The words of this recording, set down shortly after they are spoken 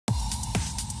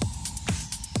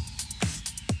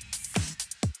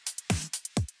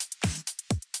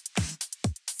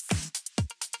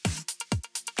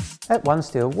At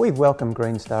OneSteel, we've welcomed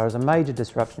Green Star as a major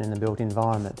disruption in the built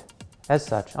environment. As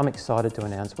such, I'm excited to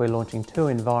announce we're launching 2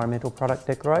 environmental product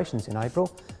declarations in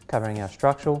April, covering our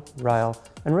structural, rail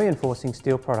and reinforcing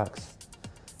steel products.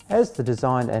 As the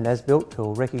Design and As-Built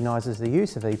tool recognises the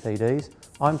use of EPDs,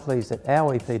 I'm pleased that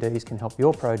our EPDs can help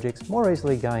your projects more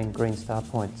easily gain Green Star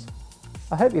points.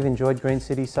 I hope you've enjoyed Green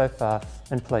City so far,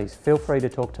 and please feel free to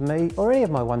talk to me or any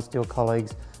of my OneSteel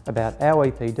colleagues about our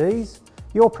EPDs,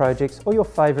 your projects or your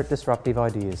favourite disruptive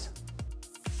ideas.